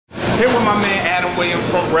Here with my man Adam Williams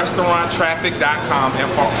from restauranttraffic.com, and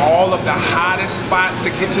for all of the hottest spots to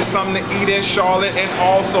get you something to eat in Charlotte, and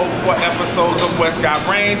also for episodes of Wes Got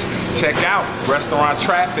Range, check out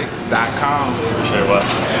restauranttraffic.com. Sure, what?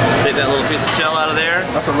 Take that little piece of shell out of there.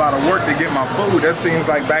 That's a lot of work to get my food. That seems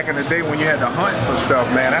like back in the day when you had to hunt for stuff,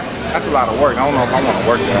 man. That's a lot of work. I don't know if I want to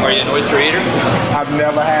work that. Are you an oyster eater? I've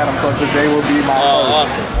never had them, so today will be my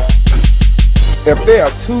first. Awesome. If there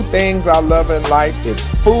are two things I love in life, it's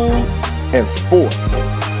food and sports.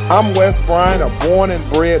 I'm Wes Bryant, a born and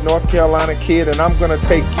bred North Carolina kid, and I'm gonna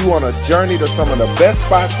take you on a journey to some of the best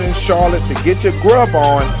spots in Charlotte to get your grub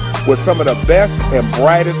on with some of the best and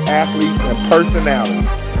brightest athletes and personalities.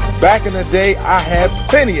 Back in the day, I had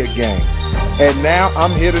plenty of game, and now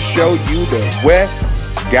I'm here to show you that Wes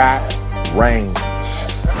Got Range.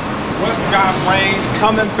 Wes Got Range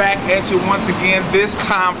coming back at you once again, this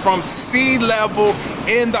time from Sea Level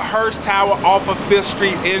in the Hearst Tower off of 5th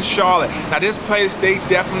Street in Charlotte. Now this place, they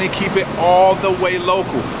definitely keep it all the way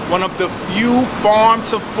local. One of the few farm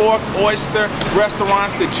to fork oyster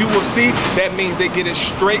restaurants that you will see. That means they get it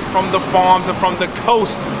straight from the farms and from the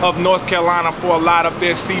coast of North Carolina for a lot of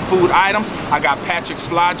their seafood items. I got Patrick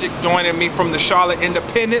Slogic joining me from the Charlotte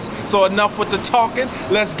Independence. So enough with the talking,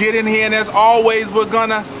 let's get in here, and as always, we're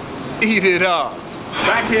gonna eat it up.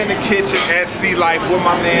 Back here in the kitchen at Sea Life with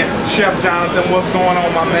my man, Chef Johnathan. What's going on,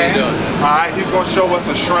 my man? Alright, he's gonna show us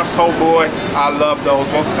a shrimp po' boy. I love those.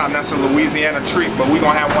 Most of the time that's a Louisiana treat, but we're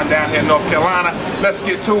gonna have one down here in North Carolina. Let's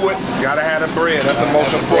get to it. Gotta have the bread. That's the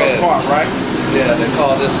most important part, right? Yeah, they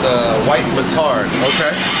call this white batard.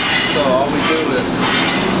 Okay. So all we do is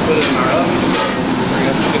put it in our oven, bring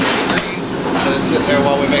it up to 60 degrees, and it sit there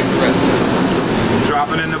while we make the rest of it. Drop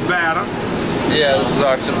it in the batter. Yeah, this is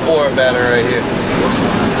our tempura batter right here.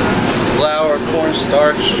 Flour,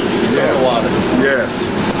 cornstarch, soda water. Yes.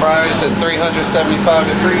 Fries at 375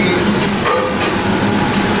 degrees.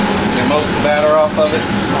 Get most of the batter off of it.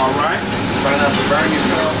 Alright. Try not to burn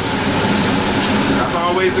yourself. That's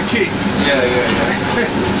always the key. Yeah.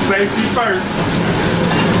 Safety first.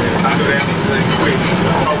 I do that quick.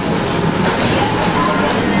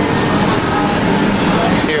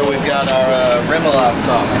 Here we've got our remoulade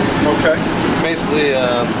sauce. Okay. Basically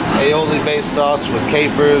aioli-based sauce with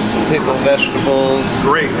capers, some pickled vegetables.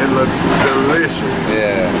 Great. It looks delicious.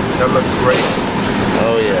 Yeah. That looks great.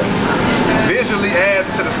 Oh yeah. Visually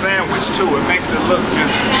adds to the sandwich too. It makes it look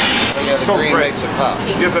just so green great. Makes it pop.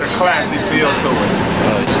 Gives it a classy feel to it.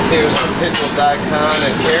 This here's some pickled daikon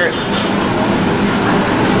and carrot.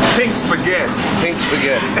 Pink spaghetti. Pink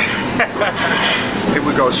spaghetti. Here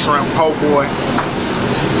we go, shrimp po' boy.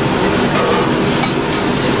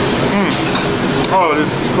 Oh,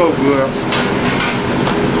 this is so good.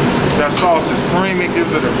 That sauce is creamy,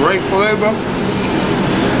 gives it a great flavor.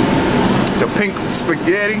 The pink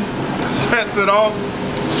spaghetti sets it off.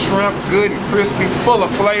 Shrimp, good and crispy, full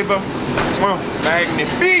of flavor.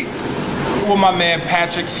 Magnifique. With my man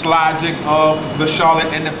Patrick Slogic of the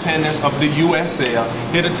Charlotte Independence of the USL.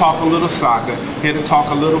 Here to talk a little soccer, here to talk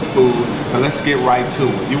a little food. Now let's get right to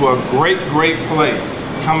it. You are a great player.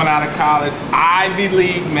 Coming out of college, Ivy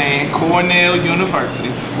League man, Cornell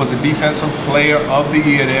University, was a defensive player of the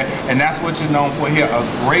year there, and that's what you're known for here, a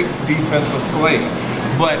great defensive player.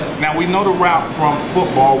 But now we know the route from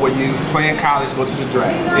football, where you play in college, go to the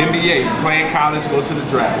draft. NBA, you play in college, go to the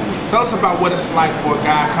draft. Tell us about what it's like for a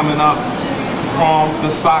guy coming up from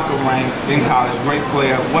the soccer ranks in college, great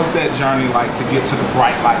player. What's that journey like to get to the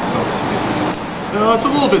bright light, so to speak? It's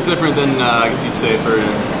a little bit different than I guess you'd say for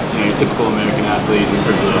your typical American athlete in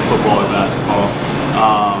terms of football or basketball.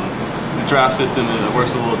 The draft system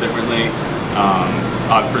works a little differently.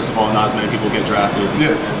 First of all, not as many people get drafted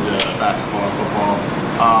as basketball or football.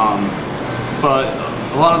 But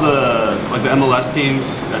a lot of the MLS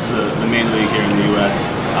teams, that's the main league here in the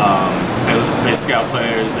U.S. They scout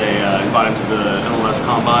players, they invite them to the MLS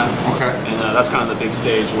Combine. Okay. And that's kind of the big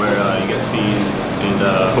stage where you get seen, and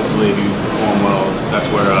hopefully if you perform well, that's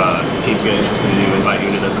where teams get interested in you, invite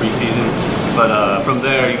you to the preseason. But from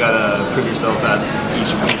there, you gotta prove yourself at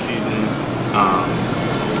each preseason.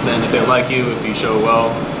 Then if they like you, if you show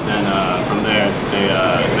well, then from there,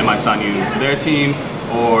 they might sign you to their team,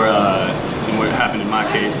 or what happened in my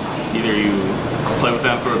case, either you play with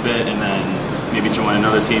them for a bit and then maybe join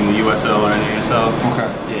another team, the USL or NASL. Okay.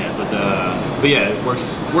 Yeah, but yeah, it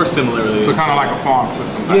works similarly. So kind of like a farm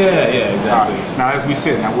system. Yeah, exactly. Right. Now, as we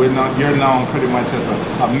said, you're known pretty much as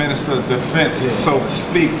a minister of defense, so to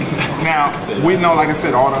speak. Now, we know, like I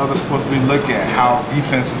said, all the other sports we look at, how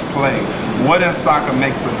defense is played. What in soccer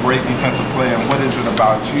makes a great defensive player, and what is it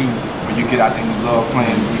about you when you get out there and you love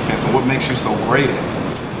playing defense, and what makes you so great at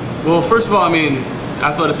it? Well, first of all, I mean,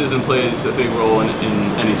 athleticism plays a big role in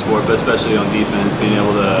any sport, but especially on defense, being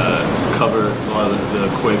able to cover a lot of the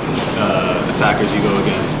quick attackers you go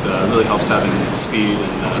against really helps having speed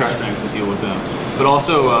and strength to deal with them. But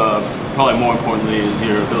also, probably more importantly, is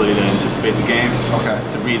your ability to anticipate the game,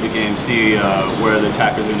 to read the game, see where the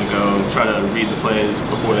attackers are going to go, try to read the plays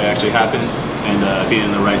before they actually happen, and be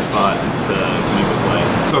in the right spot to make a play.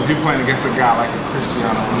 So if you're playing against a guy like a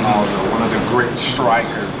Cristiano Ronaldo, one of the great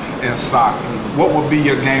strikers in soccer, what would be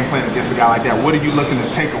your game plan against a guy like that? What are you looking to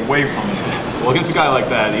take away from him? Well, against a guy like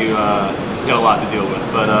that, you got a lot to deal with.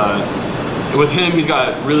 But with him, he's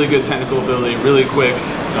got really good technical ability, really quick,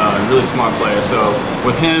 really smart player. So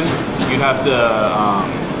with him, you'd have to,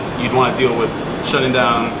 you'd want to deal with shutting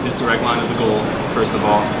down his direct line of the goal, first of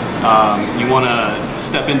all. You want to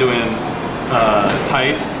step into him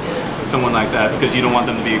tight, someone like that, because you don't want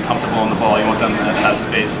them to be comfortable on the ball. You want them to have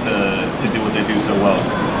space to do what they do so well.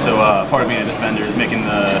 So part of being a defender is making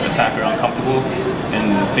the attacker uncomfortable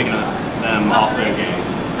and taking them off their game.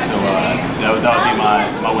 So that would be my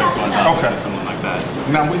way of going about someone like that.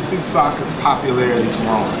 Now we see soccer's popularity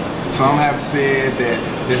growing. Some have said that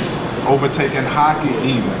it's overtaking hockey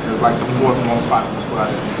even. It's like the 4th most popular sport out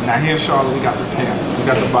there. Now here in Charlotte, we got the Panthers, we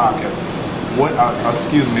got the Bobcats. What,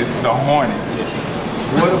 excuse me, the Hornets.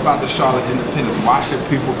 What about the Charlotte Independents? Why should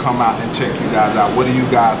people come out and check you guys out? What do you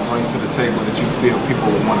guys bring to the table that you feel people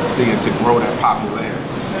would want to see and to grow that popularity?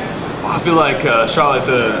 Well, I feel like Charlotte's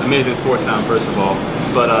an amazing sports town, first of all,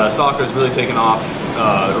 but soccer's really taken off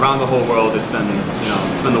around the whole world. It's been,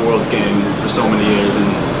 it's been the world's game for so many years, and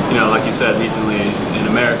like you said, recently in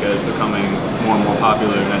America, it's becoming more and more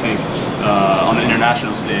popular. And I think on the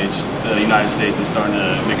international stage, the United States is starting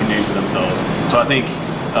to make a name for themselves. So I think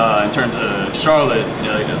in terms of Charlotte,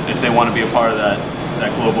 if they want to be a part of that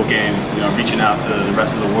global game, reaching out to the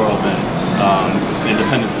rest of the world, then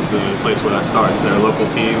Independence is the place where that starts. They're a local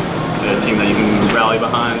team, a team that you can rally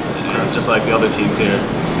behind, just like the other teams here.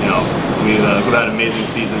 We've had amazing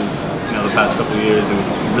seasons, the past couple of years, and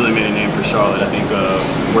really made a name for Charlotte. I think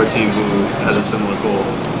we're a team who has a similar goal.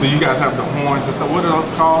 Do you guys have the horns and stuff? What are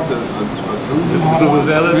those called? The horns?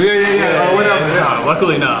 Yeah, whatever. Yeah.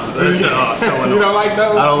 Luckily, no. You don't like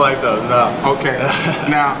those? I don't like those, no. Okay.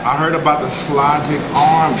 Now, I heard about the Slogic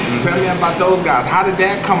Army. Tell me about those guys. How did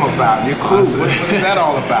that come about? You're cool. What is that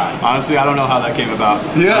all about? Honestly, I don't know how that came about.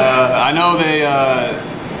 Yeah. I know they,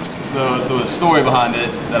 the story behind it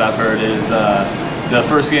that I've heard is the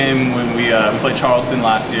first game when we played Charleston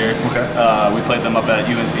last year. We played them up at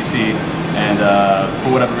UNCC, and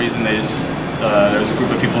for whatever reason, they just there was a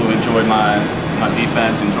group of people who enjoyed my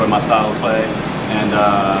defense, enjoyed my style of play, and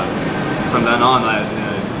from then on, I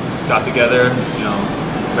got together,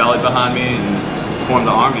 rallied behind me, and formed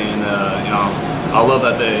the Army. And I love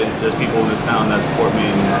that there's people in this town that support me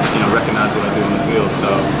and recognize what I do on the field. So.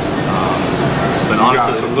 But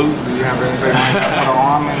honestly, you got a salute? Do you have anything like that for the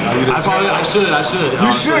Army? I should.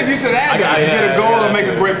 You should add that. You get a goal and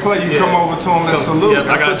make a great play, you come over to them and salute.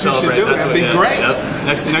 Yep, I gotta celebrate. That'd be great. Yep.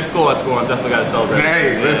 Next goal I score, I'm definitely gotta celebrate.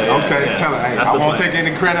 Hey, listen, tell her, hey, I won't take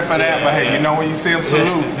any credit for that, but hey, when you see them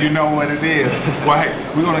salute, you know what it is. Well, hey,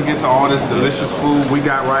 we're gonna get to all this delicious food we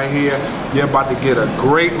got right here. You're about to get a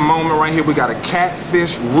great moment right here. We got a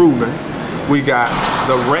catfish reuben. We got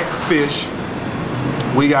the wreckfish.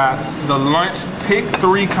 We got the lunch pick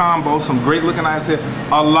 3 combo, some great looking items here,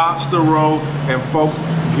 a lobster roll, and folks,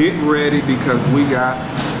 get ready because we got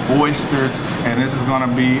oysters, and this is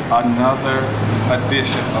gonna be another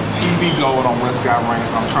edition of TV Gold on Wes Got Range.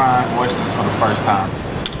 I'm trying oysters for the first time.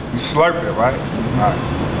 You slurp it, right? All right.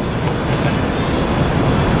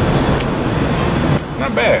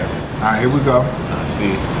 Not bad. All right, here we go. I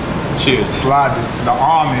see. Cheers. Slogic, the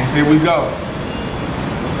Army, here we go.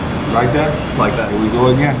 Like that? Like that. Here we go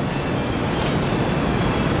again.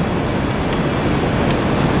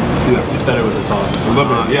 Yeah. It's better with the sauce. A little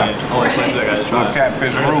bit, yeah. All the places I gotta try.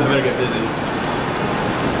 Catfish reuben. I better get busy.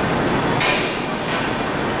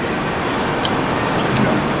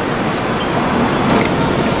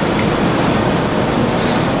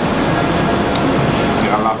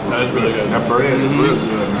 Yeah, I lost it. That is really good. That bread is real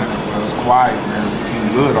good, man. Well, it's quiet, man.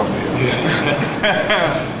 Eating good over here.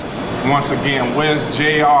 Yeah. Once again, where's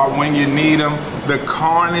JR when you need him? The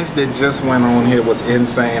carnage that just went on here was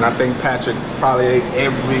insane. I think Patrick probably ate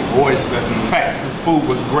every oyster. Pat, this food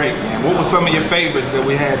was great, man. What were some of your favorites that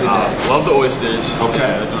we had today? Love the oysters. Okay.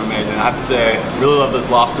 Yeah, those are amazing. I have to say, really love this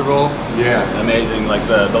lobster roll. Yeah. Amazing. Like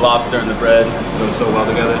the lobster and the bread go so well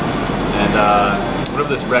together. And what of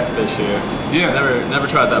this wreckfish here? Yeah. Never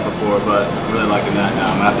tried that before, but I'm really liking that now.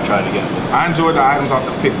 I'm gonna have to try it again sometime. I enjoyed the items off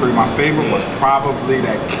the pick 3. My favorite was probably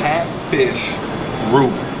that catfish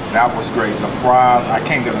reuben. That was great. The fries, I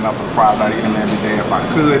can't get enough of the fries. I'd eat them every day if I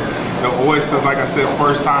could. The oysters, like I said,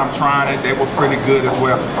 first time trying it, they were pretty good as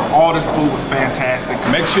well. All this food was fantastic.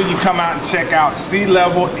 Make sure you come out and check out Sea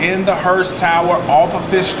Level in the Hearst Tower off of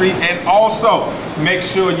 5th Street. And also, make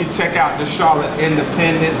sure you check out the Charlotte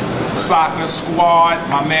Independence Soccer Squad.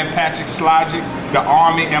 My man Patrick Slogic, the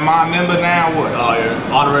Army. Am I a member now? What? Oh, you're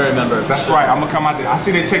an honorary member. That's right. I'm gonna come out there. I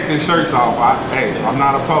see they take their shirts off. Hey, I'm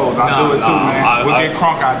not opposed. I'll do it too, man. We'll get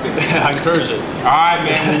crunk out there. I encourage it. All right,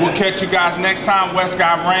 man. Well, we'll catch you guys next time. Wes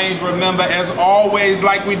Got Range. Remember, as always,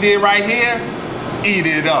 like we did right here, eat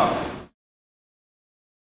it up.